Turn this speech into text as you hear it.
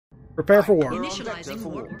Prepare for warp. Initializing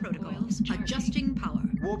warp protocols. Adjusting power.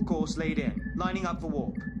 Warp course laid in. Lining up for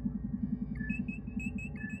warp.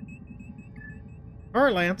 All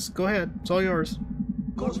right, Lance, go ahead. It's all yours.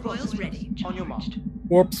 Warp coils ready. On your mark.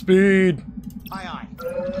 Warp speed. Aye, aye.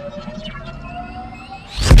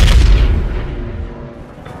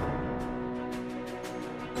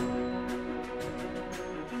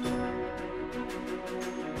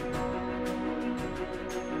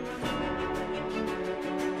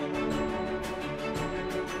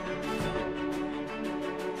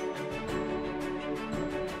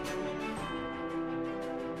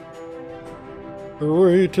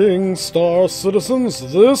 Greetings, Star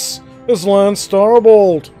Citizens. This is Lance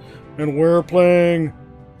Starbolt, and we're playing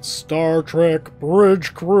Star Trek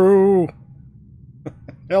Bridge Crew.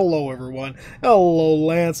 Hello, everyone. Hello,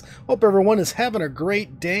 Lance. Hope everyone is having a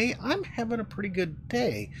great day. I'm having a pretty good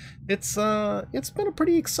day. It's been a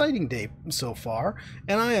pretty exciting day so far,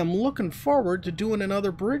 and I am looking forward to doing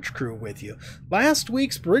another Bridge Crew with you. Last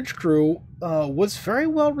week's Bridge Crew was very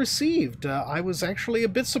well received. I was actually a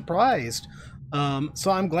bit surprised.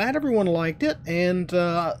 So I'm glad everyone liked it, and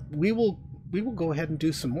we will go ahead and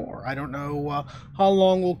do some more. I don't know how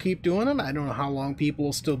long we'll keep doing it. I don't know how long people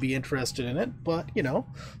will still be interested in it, but you know,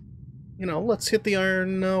 let's hit the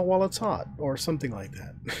iron while it's hot, or something like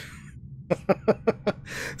that.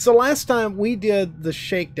 So last time we did the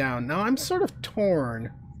shakedown. Now I'm sort of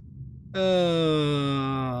torn. You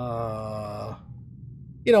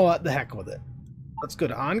know what? The heck with it. Let's go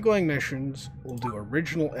to ongoing missions. We'll do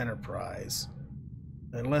original Enterprise.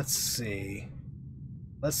 And let's see.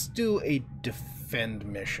 Let's do a defend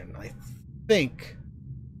mission. I think.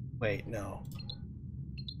 Wait, no.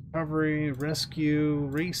 Recovery, rescue,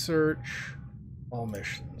 research, all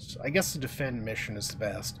missions. I guess the defend mission is the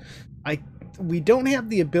best. We don't have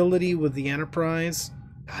the ability with the Enterprise.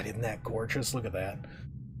 God, isn't that gorgeous? Look at that.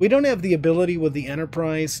 We don't have the ability with the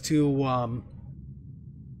Enterprise to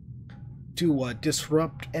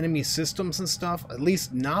disrupt enemy systems and stuff. At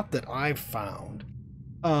least not that I've found.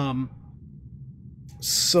 Yeah,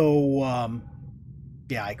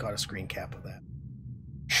 I caught a screen cap of that.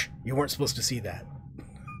 Shh, you weren't supposed to see that.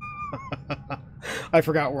 I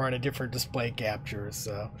forgot we're on a different display capture,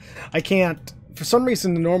 so I can't. For some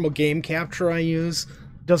reason, the normal game capture I use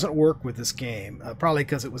doesn't work with this game. Probably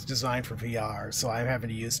because it was designed for VR, so I'm having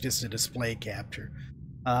to use just a display capture.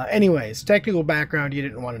 Anyways, technical background, you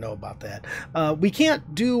didn't want to know about that. We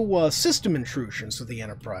can't do system intrusions with the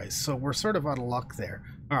Enterprise, so we're sort of out of luck there.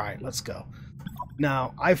 Alright, let's go.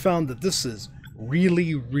 Now, I found that this is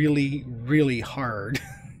really, really, really hard.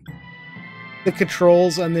 The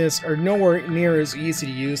controls on this are nowhere near as easy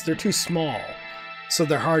to use. They're too small, so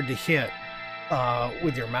they're hard to hit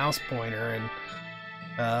with your mouse pointer.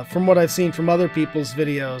 And from what I've seen from other people's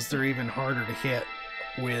videos, they're even harder to hit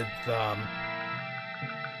with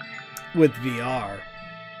VR.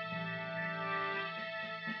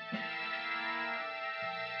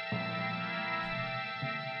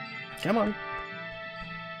 Come on.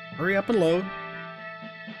 Hurry up and load.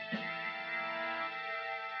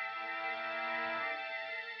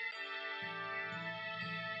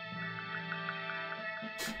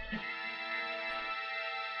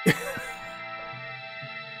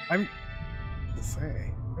 I'm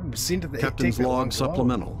seen to the Captain's log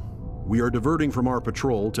supplemental. We are diverting from our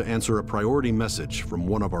patrol to answer a priority message from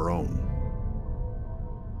one of our own.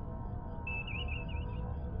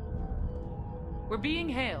 We're being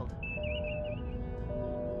hailed.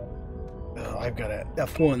 Oh, I've got to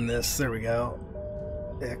F1 this. There we go.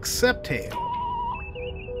 Accept hail.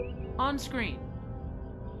 On screen.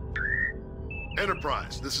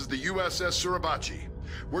 Enterprise, this is the USS Suribachi.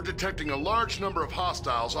 We're detecting a large number of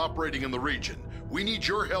hostiles operating in the region. We need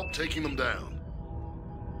your help taking them down.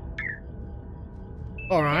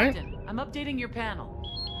 All right. Captain, I'm updating your panel.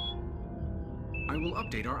 I will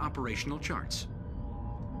update our operational charts.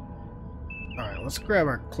 All right, let's grab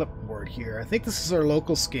our clipboard here. I think this is our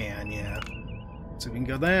local scan, yeah. So we can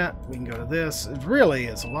go that, we can go to this. It really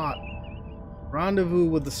is a lot. Rendezvous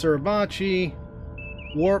with the Suribachi.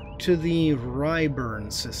 Warp to the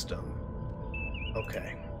Ryburn system.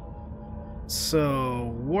 Okay.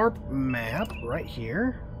 So, warp map right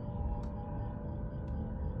here.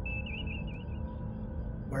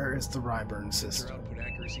 Where is the Ryburn system? Your output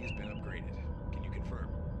accuracy has been upgraded. Can you confirm?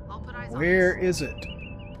 I'll put eyes on Where this. is it?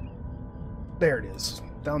 There it is.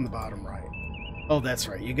 Down the bottom right. Oh, that's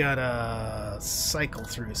right. You gotta cycle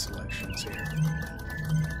through selections here.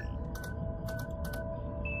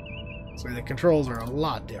 So the controls are a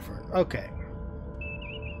lot different. Okay.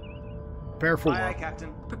 Prepare for Aye, aye, warp.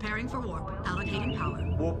 Captain. Preparing for warp. Allocating power.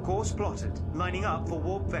 Warp course plotted. Lining up for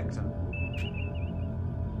warp vector.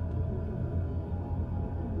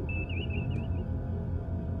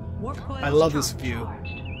 Warp coils I love this charged. view.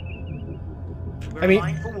 We're I mean,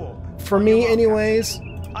 aligned for warp. For On your me, mark, anyways,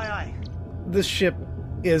 Captain. Aye, aye. this ship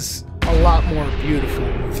is a lot more beautiful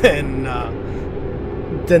than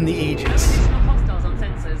the Aegis. Additional hostiles on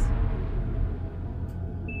sensors.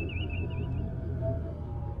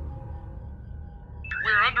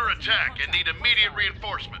 We're under attack and need immediate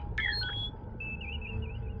reinforcement.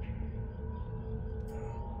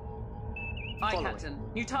 Aye, Following. Captain.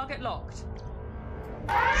 New target locked.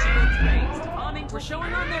 Shields raised. Arming. We're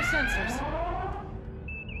showing on their sensors.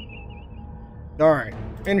 Alright,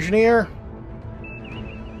 engineer.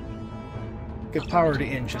 Give power to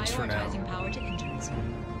engines for now. Prioritizing power to engines.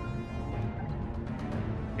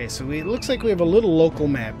 Okay, so it looks like we have a little local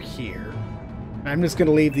map here. I'm just going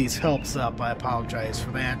to leave these helps up. I apologize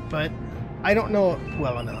for that, but I don't know it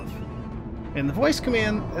well enough. And the voice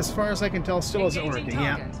command, as far as I can tell, still isn't Engaging working.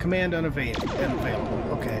 Yeah, target. command unavailable.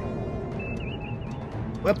 Okay.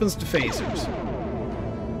 Weapons to phasers.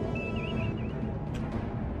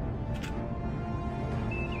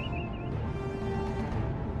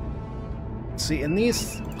 See, and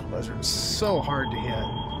these are so hard to hit.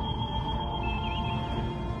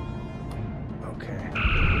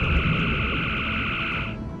 Okay.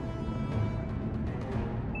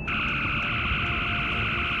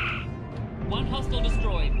 One hostile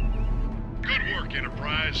destroyed. Good work,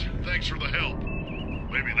 Enterprise. Thanks for the help.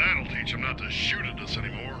 Maybe that'll teach them not to shoot at us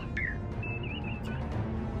anymore.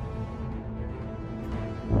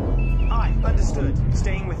 Aye, understood.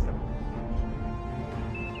 Staying with them.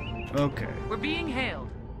 Okay. We're being hailed.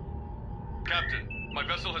 Captain, my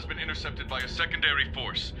vessel has been intercepted by a secondary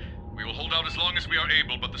force. We will hold out as long as we are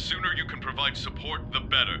able, but the sooner you can provide support, the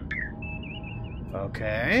better.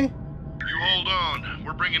 Okay. You hold on.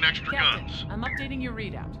 We're bringing extra Captain, guns. I'm updating your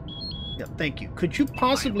readout. Yeah, thank you. Could you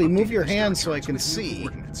possibly move your hand so I can see?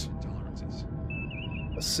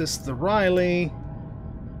 Assist the Riley.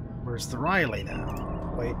 Where's the Riley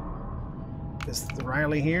now? Wait. Is the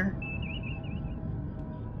Riley here?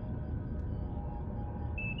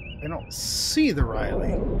 I don't see the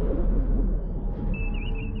Riley.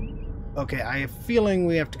 Okay, I have a feeling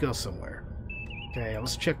we have to go somewhere. Okay,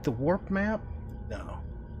 let's check the warp map. No.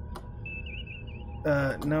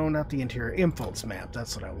 No, not the interior. Impulse map,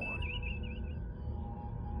 that's what I want.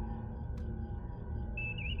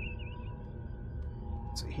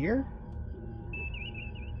 Is it here?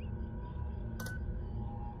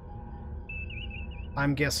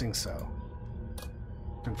 I'm guessing so.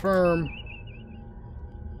 Confirm.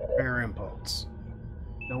 Air impulse.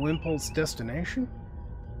 No impulse destination?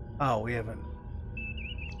 Oh, we haven't.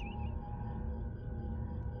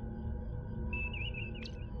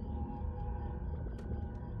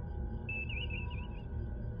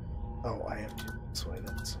 Oh, I have to. This way,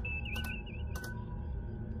 that's.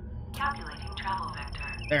 Calculating travel vector.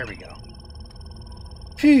 There we go.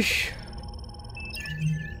 Sheesh.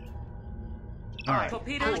 Alright.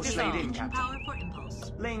 Torpedoes Course laid in, disarmed. Captain. Power for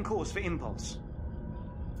impulse. Laying course for impulse.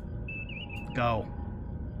 Go.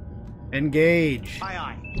 Engage. Aye,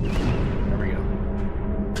 aye. There we go.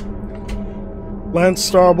 Lance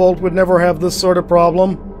Starbolt would never have this sort of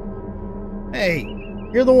problem. Hey,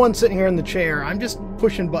 you're the one sitting here in the chair. I'm just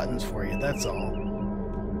pushing buttons for you, that's all.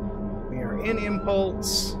 We are in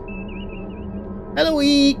impulse. Hello,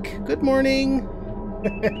 Eek. Good morning.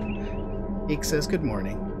 Eek says good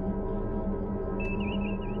morning.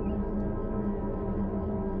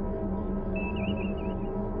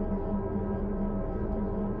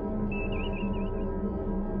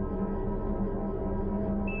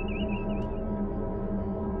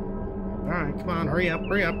 Alright, come on, hurry up,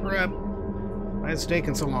 hurry up, hurry up. Why is it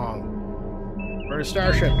taking so long? We're a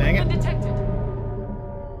starship, dang it. Undetected.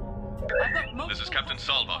 I've got multiple This is Captain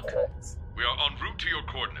Salvak. contacts. We are en route to your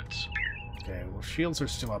coordinates. Okay, well, shields are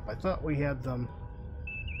still up. I thought we had them.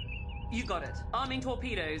 You got it. Arming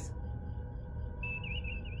torpedoes.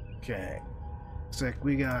 Okay. Looks like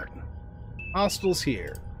we got hostiles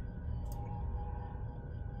here.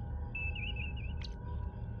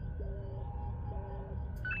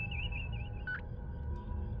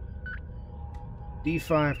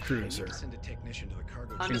 D5 cruiser. Send a technician to the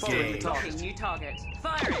cargo Understood. Engage. Locking new target.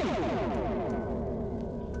 Firing.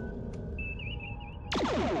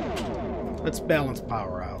 Let's balance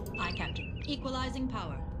power out. Aye, Captain. Equalizing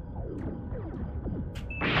power.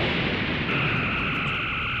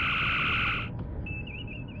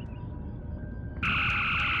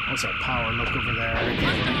 How's our power look over there? I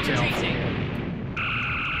can't really tell.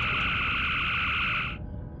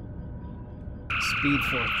 Speed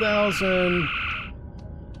 4,000.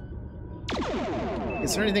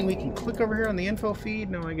 Is there anything we can click over here on the info feed?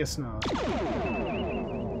 No, I guess not.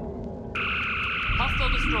 Hostile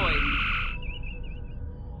destroyed.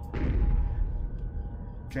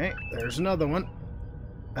 Okay, there's another one.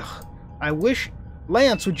 Ugh, I wish...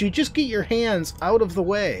 Lance, would you just get your hands out of the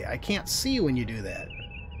way? I can't see when you do that.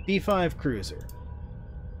 D5 cruiser.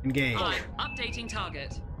 Engage. I'm updating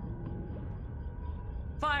target.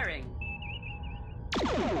 Firing.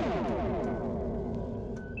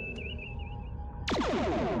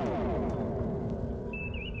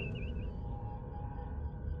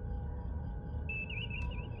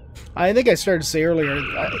 I think I started to say earlier...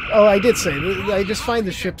 I did say, I just find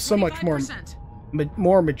the ship so much more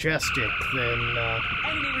majestic than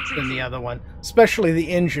the other one. Especially the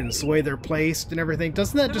engines, the way they're placed and everything.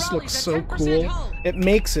 Doesn't that just look so cool? It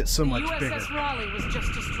makes it so much bigger. USS Raleigh was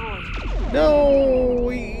just destroyed. No,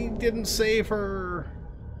 we didn't save her.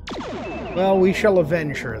 Well, we shall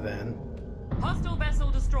avenge her then. Hostile vessel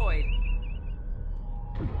destroyed.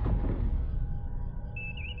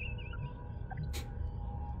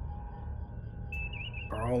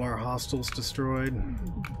 Are all our hostiles destroyed?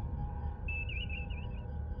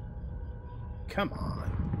 Come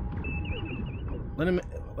on. Let him...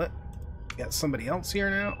 Got somebody else here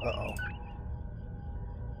now? Uh-oh.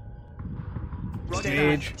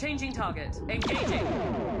 Stage. Changing target. Engaging.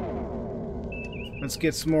 Let's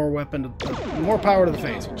get some more weapon to... more power to the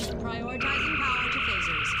phasers. Prioritizing power to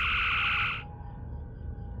phasers.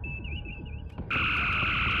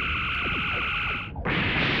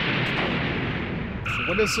 So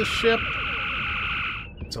what is this ship?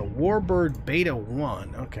 It's a Warbird Beta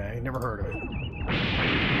 1. Okay, never heard of it.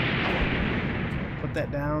 Put that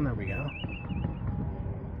down. There we go.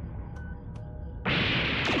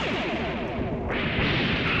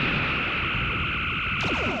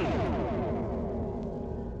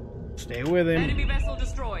 Stay with him. Enemy vessel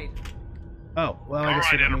destroyed. Oh, well, I All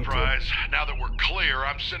guess right, we don't need to. Enterprise. Now that we're clear,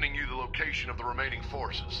 I'm sending you the location of the remaining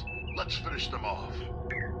forces. Let's finish them off.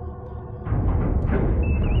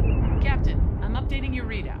 Captain, I'm updating your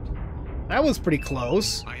readout. That was pretty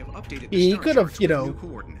close. I have updated the He star could have, charts you with know, new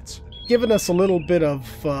coordinates. given us a little bit of,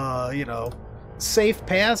 you know, safe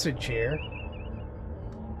passage here.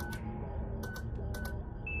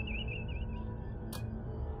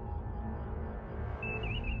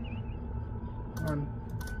 Come on.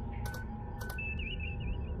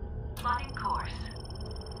 Plotting course.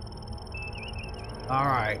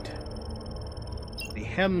 Alright. The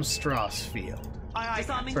Hemstrasse field. Aye,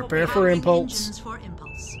 Disarming Prepare for Powering impulse. engines for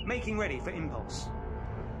impulse. Making ready for impulse.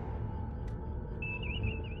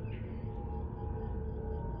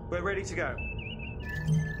 We're ready to go.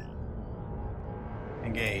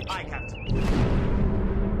 Engage. Aye, Captain.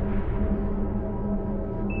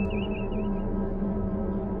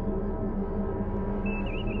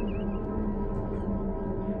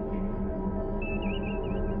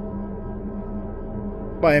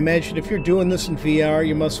 Well, I imagine if you're doing this in VR,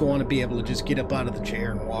 you must want to be able to just get up out of the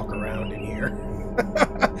chair and walk around in here.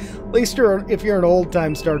 At least if you're an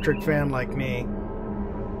old-time Star Trek fan like me.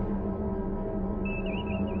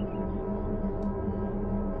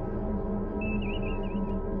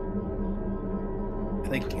 I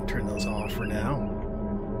think you can turn those off for now.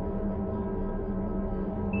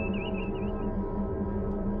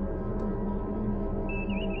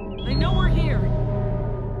 They know we're here.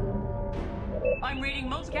 I'm reading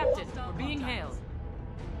most captain. We're being hailed.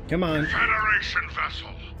 Come on. Federation vessel.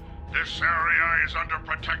 This area is under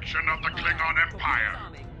protection of the Klingon Empire.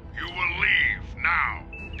 You will leave now.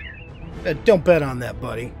 Don't bet on that,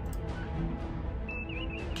 buddy.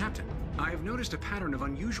 Captain, I have noticed a pattern of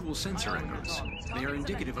unusual sensor echoes. They are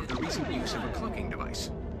indicative of the recent use of a cloaking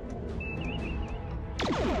device.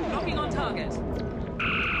 Locking on target.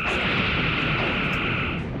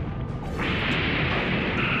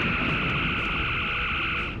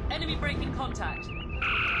 Enemy breaking contact.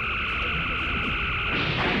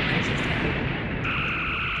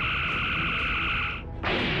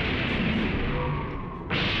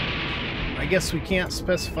 I guess we can't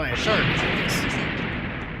specify a target for this.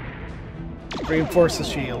 Reinforce the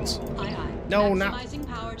shields. Aye, aye. No, not... Maximizing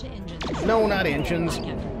power to engines. No, not engines. Aye,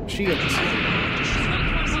 Captain. Shields. Hostile.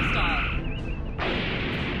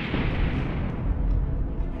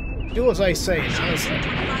 Do as I say, not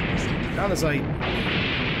 25%. as I...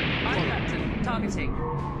 Aye, Captain. Targeting.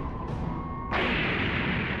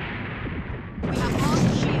 We have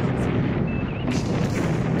lost shields.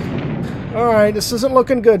 Alright, this isn't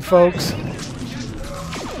looking good, folks.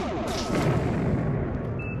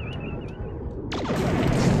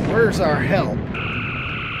 Where's our help?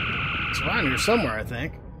 It's around here somewhere, I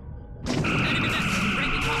think. Enemy vessel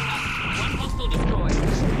breaking contact. One hostile destroyed.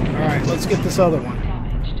 Alright, let's get this other one.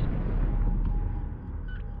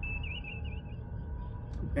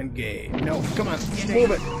 Engage. No, come on.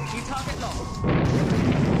 Move it. Keep target locked.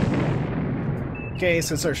 Okay,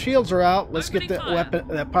 since our shields are out, let's get that weapon,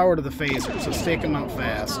 that power to the phasers. Let's take them out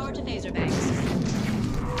fast. Power to phaser banks.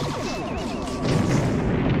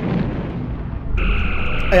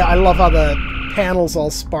 I love how the panels all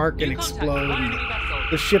spark and New contact. explode. One enemy vessel.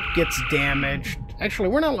 The ship gets damaged. Actually,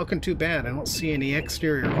 we're not looking too bad. I don't see any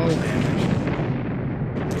exterior hull damage.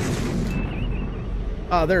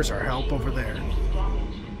 Ah, there's our help over there.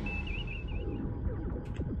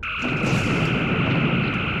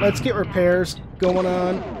 Let's get repairs going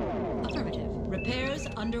on. Affirmative. Repairs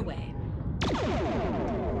underway.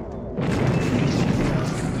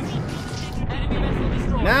 Enemy vessel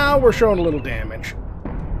destroyed. Now we're showing a little damage.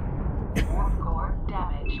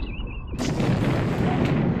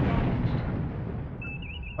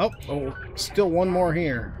 Oh, still one more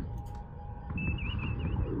here.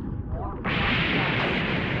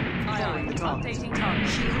 Firing. Updating target.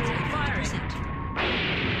 Shields at Firing.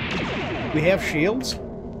 50%. We have shields.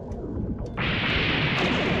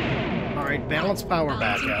 Alright, balance power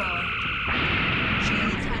back Balancing up. power.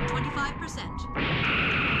 Shields at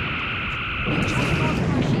 25%. We've just lost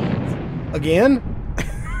our shields. Again?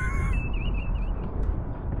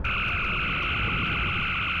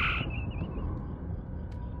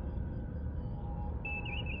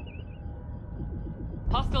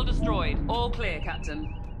 Hostile destroyed. All clear,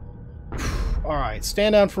 Captain. Alright,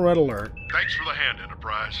 stand down for red alert. Thanks for the hand,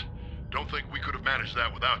 Enterprise. Don't think we could have managed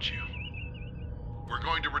that without you. We're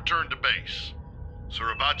going to return to base.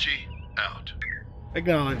 Suribachi, out.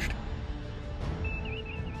 Acknowledged.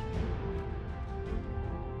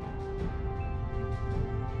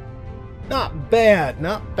 Not bad,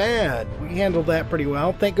 not bad. We handled that pretty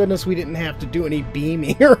well. Thank goodness we didn't have to do any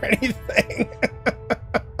beaming or anything.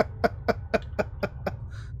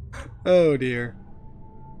 Oh dear.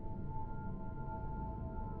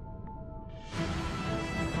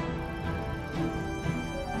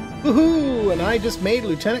 Woohoo! And I just made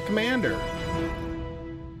Lieutenant Commander.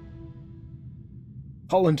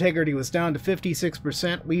 Hull integrity was down to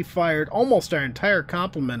 56%. We fired almost our entire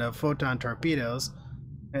complement of photon torpedoes.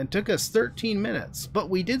 And it took us 13 minutes. But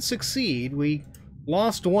we did succeed. We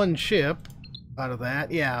lost one ship out of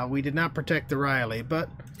that. Yeah, we did not protect the Riley, but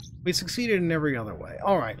we succeeded in every other way.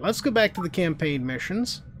 Alright, let's go back to the campaign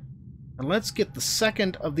missions. And let's get the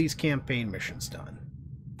second of these campaign missions done.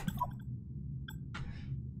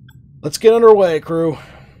 Let's get underway, crew.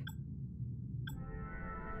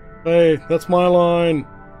 Hey, that's my line.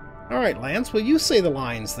 Alright, Lance, will you say the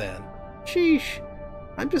lines then? Sheesh.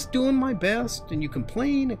 I'm just doing my best, and you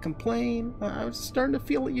complain and complain. I'm starting to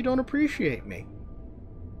feel that you don't appreciate me.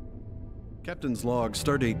 Captain's log,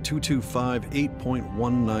 stardate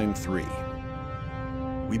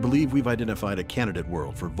 2258.193. We believe we've identified a candidate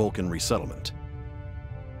world for Vulcan resettlement.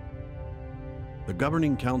 The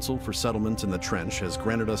Governing Council for Settlements in the Trench has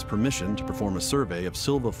granted us permission to perform a survey of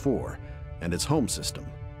Silva 4 and its home system,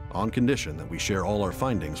 on condition that we share all our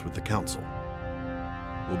findings with the Council.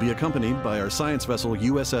 We'll be accompanied by our science vessel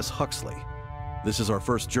USS Huxley. This is our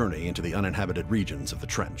first journey into the uninhabited regions of the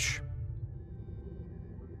Trench.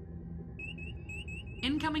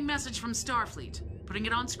 Incoming message from Starfleet. Putting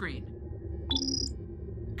it on screen.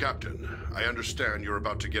 Captain, I understand you're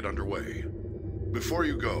about to get underway. Before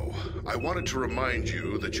you go, I wanted to remind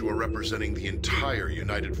you that you are representing the entire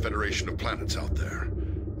United Federation of Planets out there.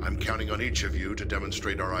 I'm counting on each of you to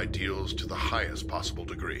demonstrate our ideals to the highest possible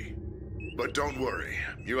degree. But don't worry,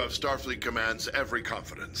 you have Starfleet Command's every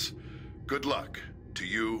confidence. Good luck to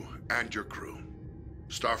you and your crew.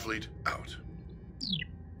 Starfleet out.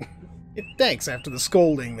 Thanks, after the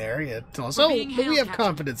scolding there, you tell us, We're oh, being but we hailed, have Captain.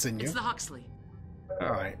 confidence in you. It's the Huxley.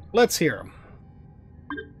 Alright, let's hear him.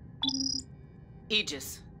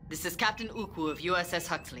 Aegis, this is Captain Uku of USS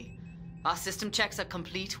Huxley. Our system checks are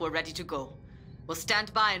complete. We're ready to go. We'll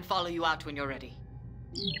stand by and follow you out when you're ready.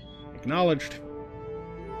 Acknowledged.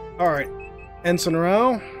 Alright, Ensign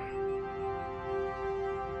Rao.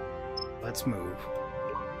 Let's move.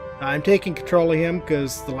 I'm taking control of him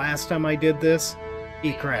because the last time I did this,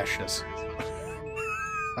 he crashes.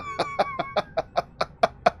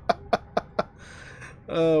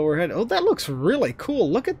 Oh, we're heading. Oh, that looks really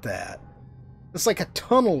cool. Look at that. It's like a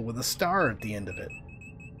tunnel with a star at the end of it.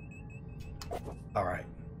 Alright.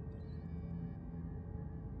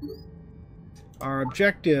 Our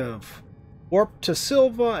objective: warp to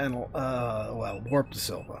Silva and, well, warp to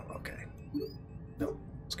Silva. Okay. No,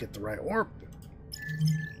 let's get the right warp.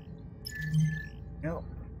 Yep.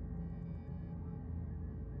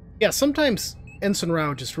 Yeah, sometimes Ensign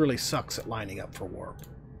Rao just really sucks at lining up for warp.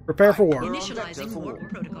 Prepare for warp. Initializing warp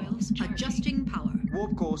protocols. Adjusting power.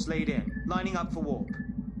 Warp course laid in. Lining up for warp.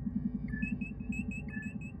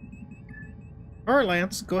 Alright,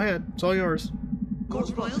 Lance, go ahead. It's all yours.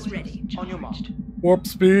 Warp coils ready. On your mark. Warp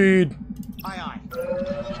speed. Aye,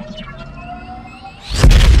 aye.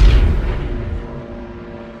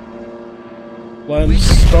 Land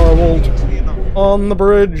Starbolt Into the anomaly. on the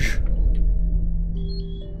bridge.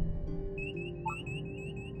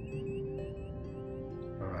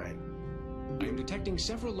 Alright. I am detecting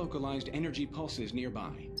several localized energy pulses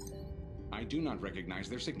nearby. I do not recognize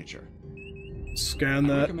their signature. Scan I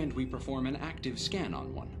that. recommend we perform an active scan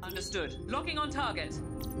on one. Understood. Locking on target.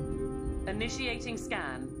 Initiating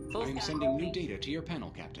scan. Full I am scan sending new complete. data to your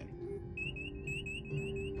panel, Captain.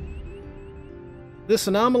 This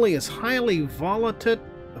anomaly is highly volatile.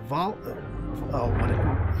 USS Volatile.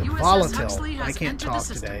 Huxley has I can't entered the talk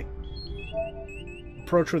system. today.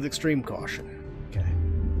 Approach with extreme caution. Okay.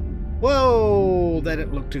 Whoa! That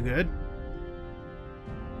didn't look too good.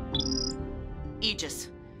 Aegis,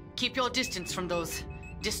 keep your distance from those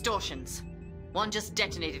distortions. One just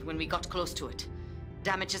detonated when we got close to it.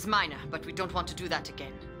 Damage is minor, but we don't want to do that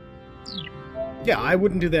again. Yeah, I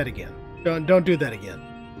wouldn't do that again. Don't do that again.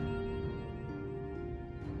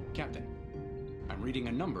 Captain, I'm reading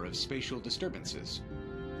a number of spatial disturbances.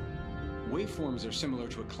 Waveforms are similar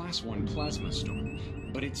to a Class 1 plasma storm,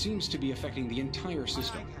 but it seems to be affecting the entire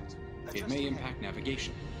system. It may impact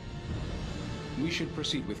navigation. We should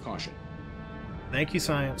proceed with caution. Thank you,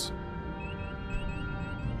 science.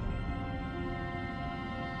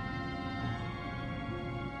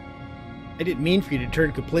 I didn't mean for you to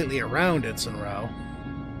turn completely around, Ensign Rao.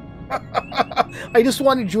 I just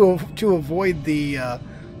wanted you to avoid the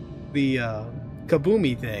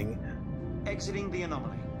kaboomy thing. Exiting the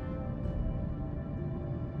anomaly.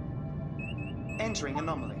 Entering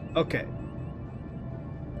anomaly. Okay.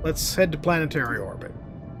 Let's head to planetary orbit.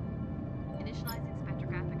 Initializing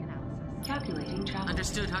spectrographic analysis. Calculating travel.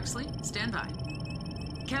 Understood, Huxley. Stand by.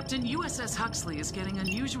 Captain, USS Huxley is getting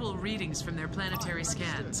unusual readings from their planetary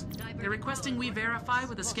scans. They're requesting we verify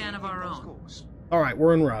with a scan of our own. Alright,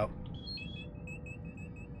 we're en route.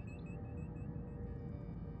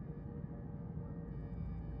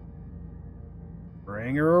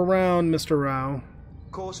 Bring her around, Mr. Rao.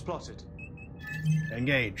 Course plotted.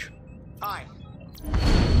 Engage. Aye.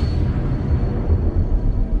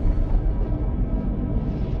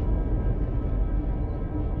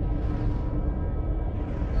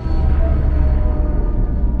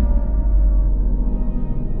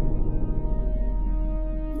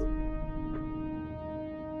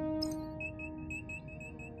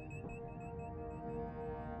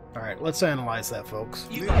 Alright, let's analyze that, folks.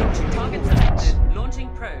 You got it. Target selected. Launching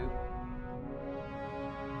probe.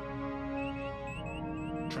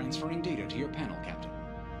 Transferring data to your panel, Captain.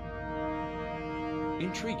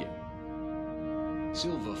 Intriguing.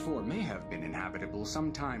 Silva 4 may have been inhabitable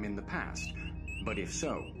sometime in the past, but if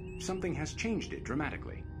so, something has changed it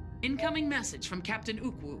dramatically. Incoming message from Captain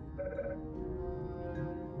Ukwu.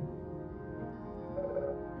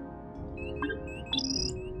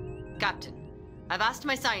 Captain, I've asked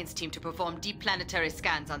my science team to perform deep planetary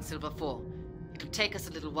scans on Silva 4. It'll take us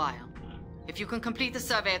a little while. If you can complete the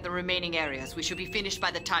survey of the remaining areas, we should be finished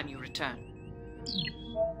by the time you return.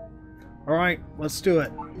 Alright, let's do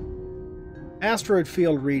it. Asteroid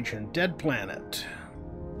field region, dead planet.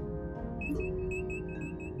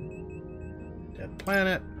 Dead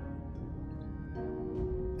planet.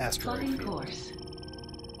 Asteroid field. Course.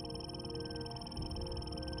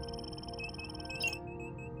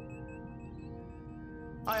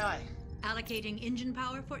 Aye, aye. Allocating engine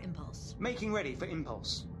power for impulse. Making ready for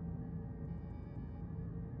impulse.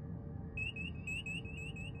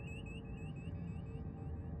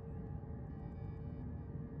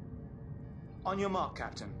 On your mark,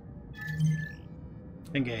 Captain.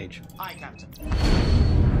 Engage. Aye, Captain.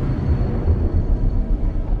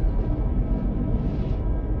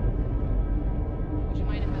 Would you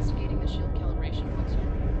mind investigating the shield calibration function?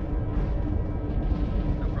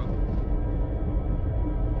 No problem.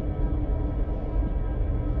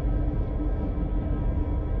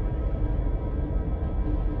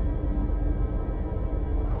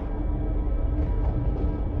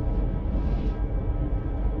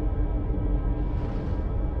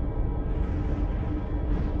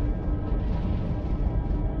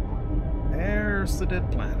 There's the dead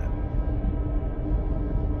planet.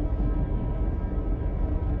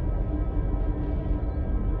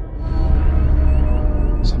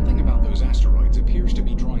 Something about those asteroids appears to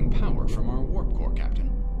be drawing power from our warp core, Captain.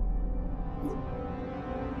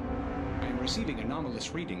 I am receiving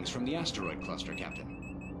anomalous readings from the asteroid cluster,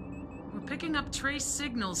 Captain. We're picking up trace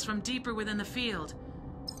signals from deeper within the field.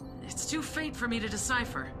 It's too faint for me to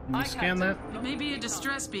decipher. Can you scan that? It may be a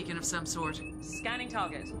distress beacon of some sort. Scanning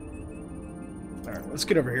target. Alright, let's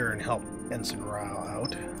get over here and help Ensign Rao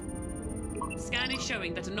out. Scan is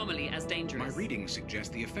showing that anomaly as dangerous. My readings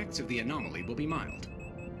suggest the effects of the anomaly will be mild.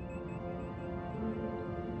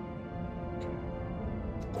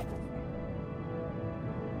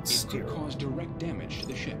 It could cause direct damage to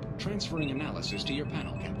the ship, transferring analysis to your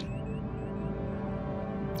panel, Captain.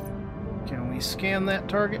 Can we scan that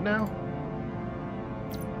target now?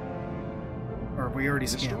 Or have we already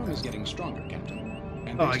scanned it? The storm is getting stronger, Captain.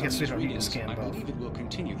 And I guess we don't need to readings, scan I both. believe it will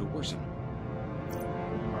continue to worsen.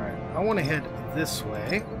 Alright, I want to head this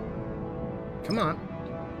way. Come on.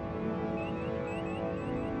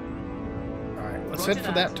 Alright, let's head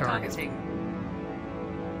for that target.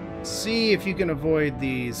 See if you can avoid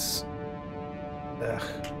these. Ugh.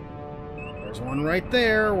 There's one right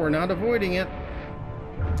there. We're not avoiding it.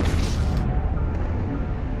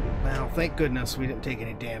 Well, thank goodness we didn't take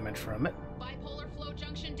any damage from it. Bipolar flow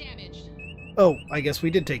junction damaged. Oh, I guess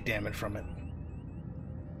we did take damage from it.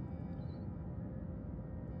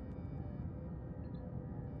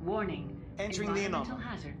 Warning. Entering the Environmental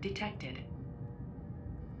anomaly. hazard detected.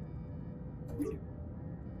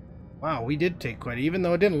 Wow, we did take quite, even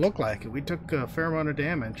though it didn't look like it, we took a fair amount of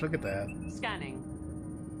damage. Look at that. Scanning.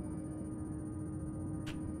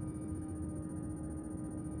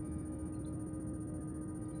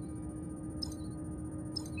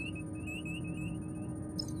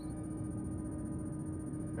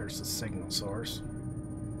 There's the signal source.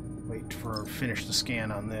 Wait for finish the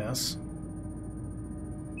scan on this.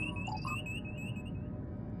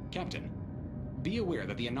 Captain, be aware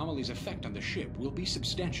that the anomaly's effect on the ship will be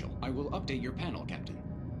substantial. I will update your panel, Captain.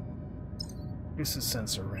 This is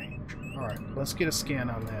sensor range. Alright, let's get a scan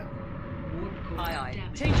on that. Aye, aye.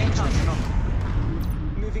 Changing target.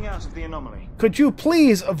 Moving out of the anomaly. Could you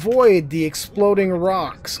please avoid the exploding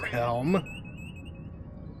rocks, Helm?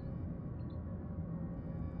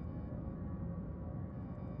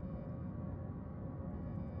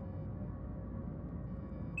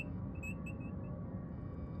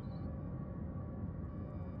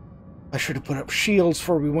 I should have put up shields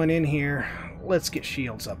before we went in here. Let's get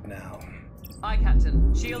shields up now. Aye,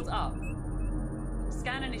 Captain. Shields up.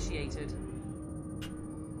 Scan initiated.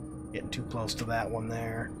 Getting too close to that one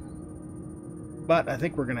there. But I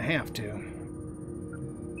think we're going to have to.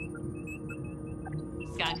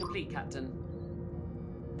 Scan complete, Captain.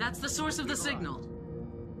 That's the source of the signal.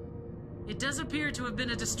 It does appear to have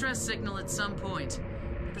been a distress signal at some point.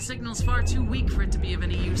 But the signal's far too weak for it to be of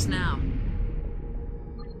any use now.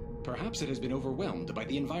 Perhaps it has been overwhelmed by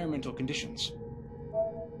the environmental conditions.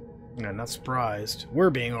 I'm not surprised.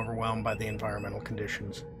 We're being overwhelmed by the environmental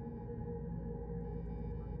conditions.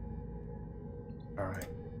 Alright.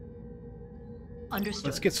 Understood.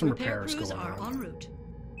 Let's get some Repair repairs crews going are on. en route.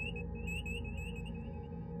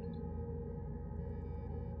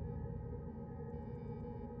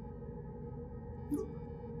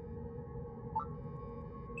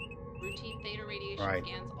 Routine theta radiation Right.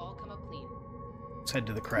 scans all come up clean. Let's head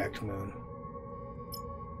to the cracked moon.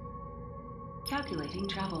 Calculating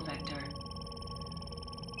travel vector.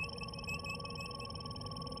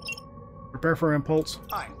 Prepare for impulse.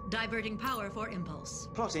 Aye. Diverting power for impulse.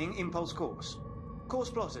 Plotting impulse course. Course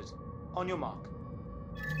plotted. On your mark.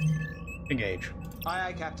 Engage. Aye,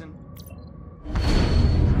 aye, Captain.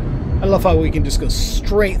 I love how we can just go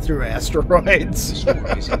straight through asteroids. The storm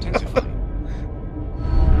is intensifying.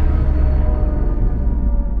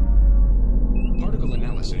 Particle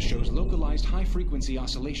analysis shows localized high-frequency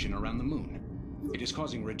oscillation around the moon. It is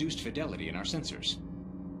causing reduced fidelity in our sensors.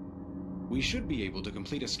 We should be able to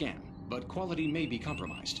complete a scan, but quality may be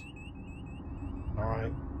compromised.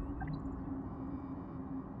 Alright.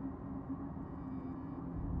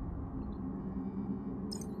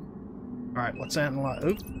 Alright, let's analyze.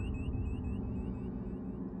 Oop.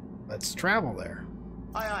 Let's travel there.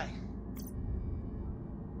 Aye, aye.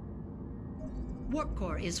 Warp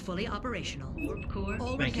core is fully operational. Warp core.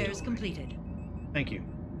 All Thank you. repairs completed. Thank you.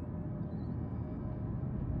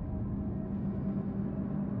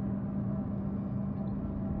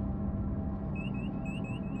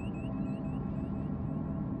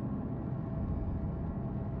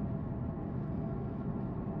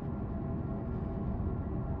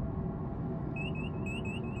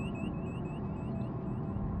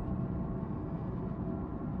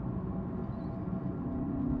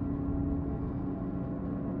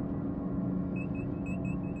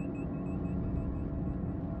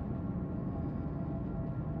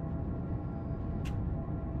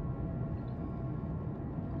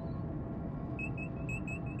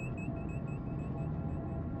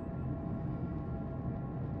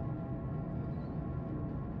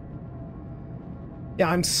 Yeah,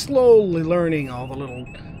 I'm slowly learning all the little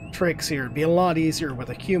tricks here. It'd be a lot easier with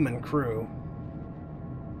a human crew.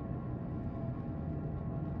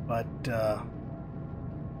 But,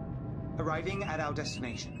 Arriving at our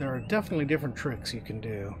destination. there are definitely different tricks you can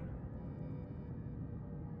do.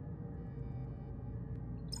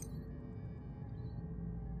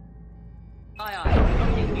 Aye, aye.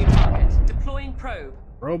 Locking new target. Deploying probe.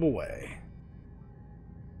 Probe away.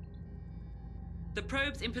 The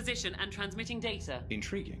probe's in position and transmitting data.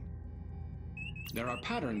 Intriguing. There are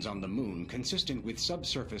patterns on the moon consistent with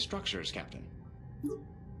subsurface structures, Captain.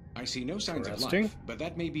 I see no signs of life, but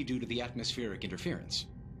that may be due to the atmospheric interference.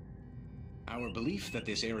 Our belief that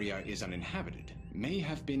this area is uninhabited may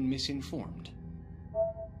have been misinformed.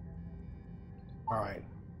 Alright.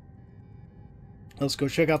 Let's go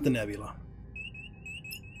check out the nebula.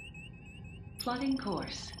 Plotting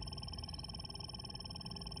course.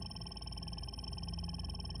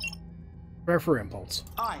 Prepare for impulse.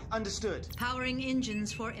 Aye, understood. Powering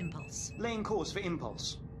engines for impulse. Laying course for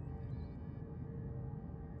impulse.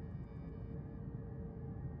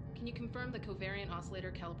 Can you confirm the covariant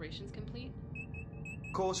oscillator calibration's complete?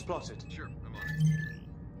 Course plotted. Sure, I'm on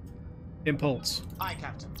it. Impulse. Aye,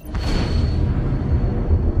 Captain.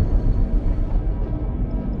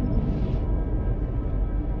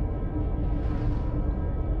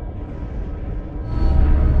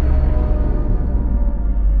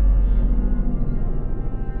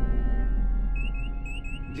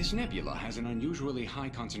 This nebula has an unusually high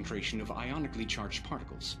concentration of ionically charged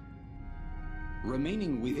particles.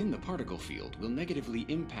 Remaining within the particle field will negatively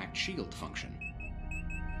impact shield function.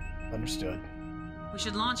 Understood. We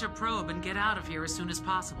should launch a probe and get out of here as soon as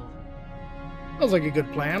possible. Sounds like a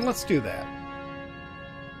good plan. Let's do that.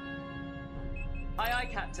 Aye, aye,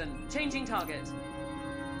 Captain. Changing target.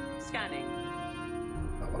 Scanning.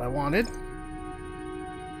 Not what I wanted.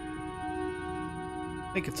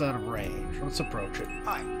 I think it's out of range. Let's approach it.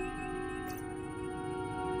 Aye.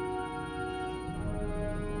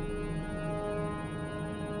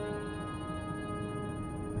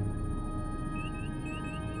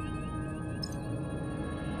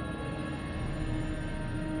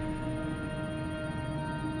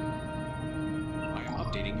 I am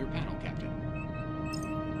updating your panel, Captain.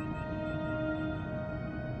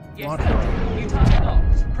 Yes, Captain. New target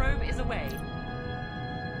locked. Probe is away.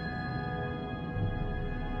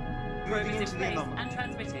 Probe is in place and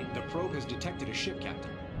transmitting. The probe has detected a ship,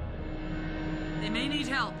 Captain. They may need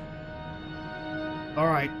help.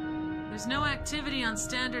 Alright. There's no activity on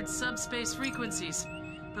standard subspace frequencies,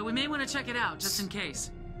 but we may want to check it out just in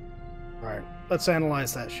case. Alright. Let's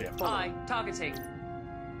analyze that ship. Aye, targeting.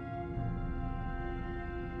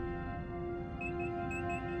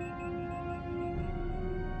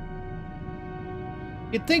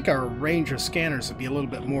 You'd think our range of scanners would be a little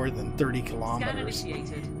bit more than 30 Scan kilometers.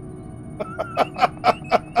 initiated.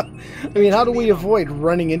 I mean, how do we avoid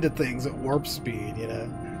running into things at warp speed, you know?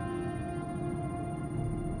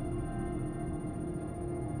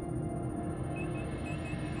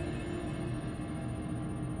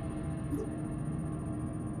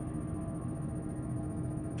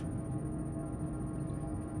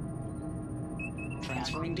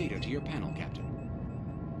 Transferring data to your panel, Captain.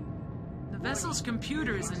 The vessel's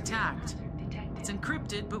computer is intact. It's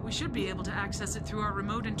encrypted, but we should be able to access it through our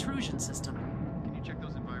remote intrusion system. Can you check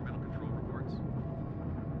those environmental control reports?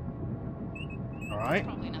 Alright.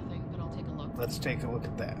 Probably nothing, but I'll take a look. Let's take a look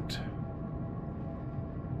at that.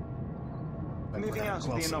 Moving out of the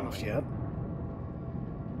Close enough anomaly. yet.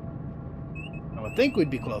 I would think we'd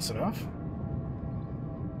be close enough.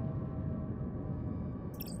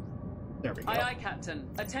 There we go. Aye, aye, Captain.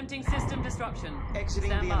 Attempting system disruption. Exiting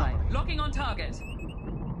Stand the by. anomaly. Locking on target.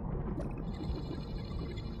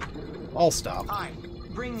 I'll stop. Aye.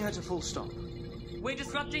 Bring her to full stop. We're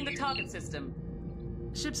disrupting the target system.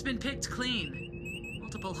 Ship's been picked clean.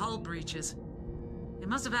 Multiple hull breaches. It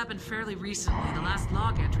must have happened fairly recently. The last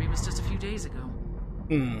log entry was just a few days ago.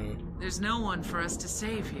 There's no one for us to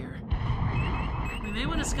save here. We may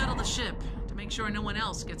want to scuttle the ship to make sure no one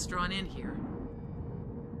else gets drawn in here.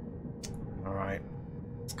 Alright.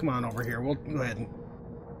 Let's come on over here. We'll go ahead and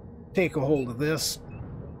take a hold of this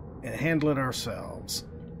and handle it ourselves.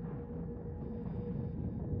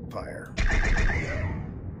 Fire.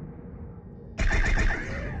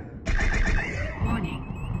 Warning.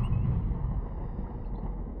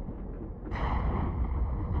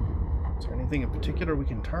 Is there anything in particular we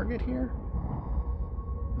can target here?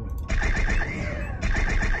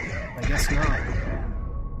 I guess not.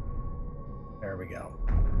 There we go.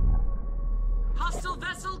 Hostile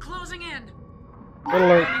vessel closing in!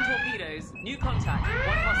 Alert. Running torpedoes. New contact.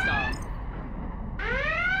 One hostile.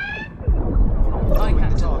 Aye,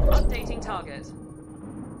 Captain. Updating target.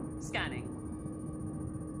 Scanning.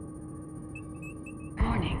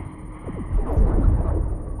 Warning.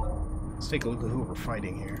 Let's take a look at who we're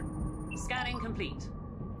fighting here. Scanning complete.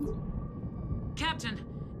 Captain,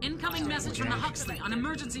 incoming message from the Huxley on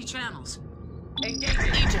emergency channels.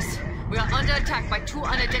 Engaging. Aegis, we are under attack by 2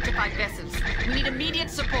 unidentified vessels. We need immediate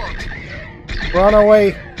support. We're on our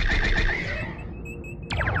way.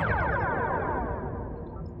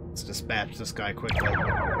 Let's dispatch this guy quickly.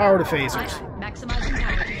 Power to phasers. Maximizing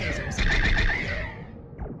power to phasers.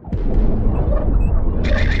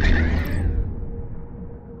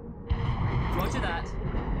 Roger that.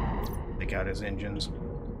 Take out his engines.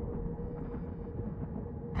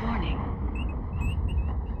 Warning.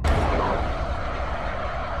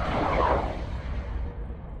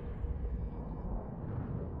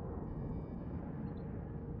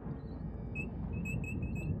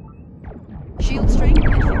 Shield strength at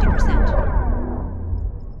 50%.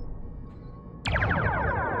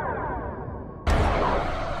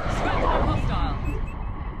 Scratch one hostile.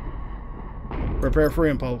 Prepare for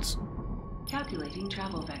impulse. Calculating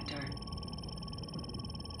travel vector.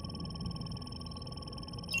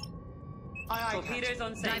 Aye, Torpedoes Captain.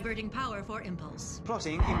 on safe. Diverting power for impulse.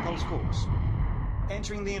 Plotting impulse course.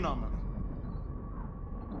 Entering the anomaly.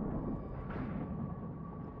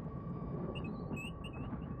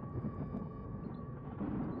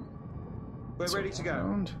 We're ready to go.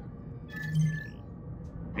 Around.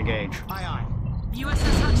 Engage. Aye, aye.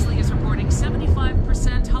 USS Huxley is reporting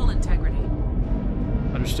 75% hull integrity.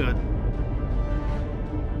 Understood.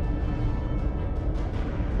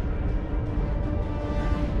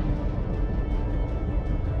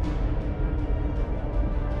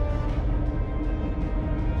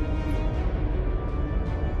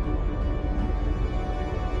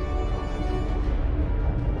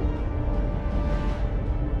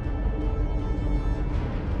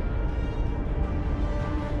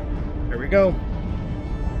 There we go.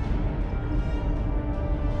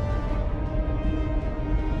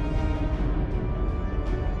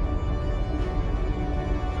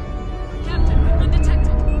 Captain, we've been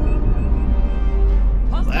detected.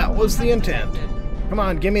 That was the intent. Come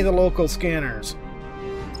on, give me the local scanners.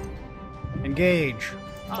 Engage.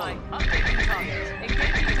 Aye. Updating target.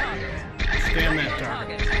 Engaging target. Scan that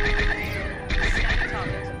target. Scanning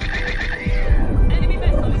target. Enemy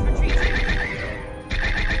vessel is retreating.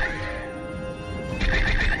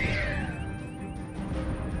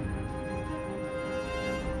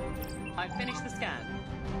 I've finished the scan.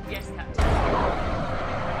 Yes,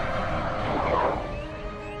 Captain.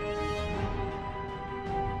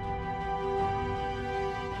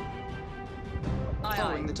 Aye,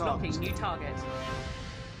 Following the target. blocking new target.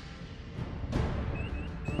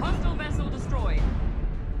 Hostile vessel destroyed.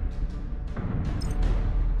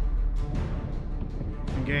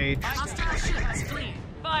 Engage. Hostile ships fleeing.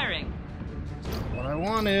 Firing. What I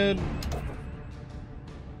wanted.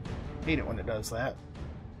 Hate it when it does that.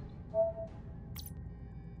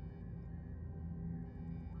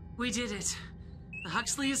 We did it. The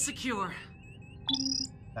Huxley is secure.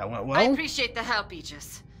 That went I well. appreciate the help,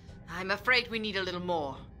 Aegis. I'm afraid we need a little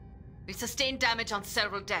more. We sustained damage on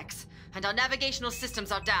several decks, and our navigational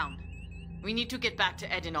systems are down. We need to get back to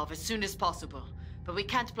Edinov as soon as possible, but we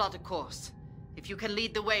can't plot a course. If you can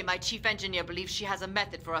lead the way, my chief engineer believes she has a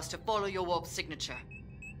method for us to follow your warp signature.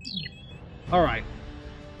 Alright.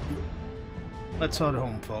 Let's head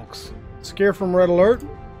home, folks. Scare from Red Alert.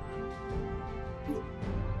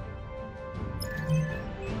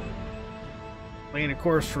 Laying a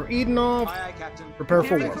course for Edenov. Aye, aye, Captain. Prepare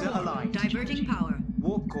for Warp warp. vector aligned. Diverting power.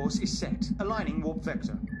 Warp course is set. Aligning warp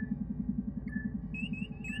vector.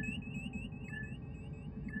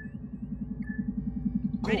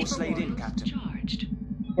 Ready Course for laid in, warp. Captain. Charged.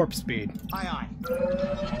 Warp speed. Aye,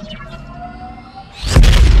 aye.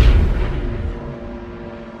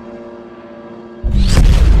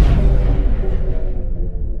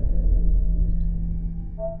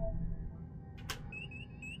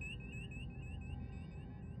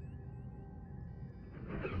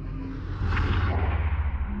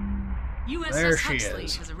 There USS she Huxley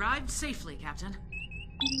is. has arrived safely, Captain.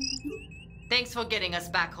 Thanks for getting us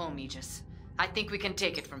back home, Aegis. I think we can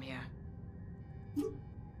take it from here.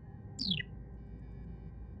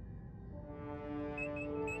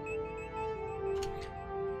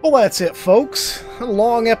 Well, that's it, folks. A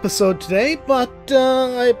long episode today, but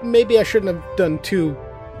maybe I shouldn't have done two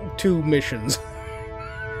missions.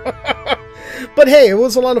 But hey, it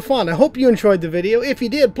was a lot of fun. I hope you enjoyed the video. If you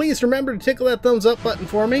did, please remember to tickle that thumbs up button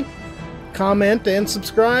for me. Comment and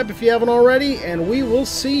subscribe if you haven't already, and we will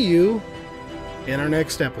see you in our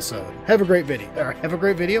next episode. Have a great video. Have a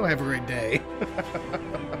great day.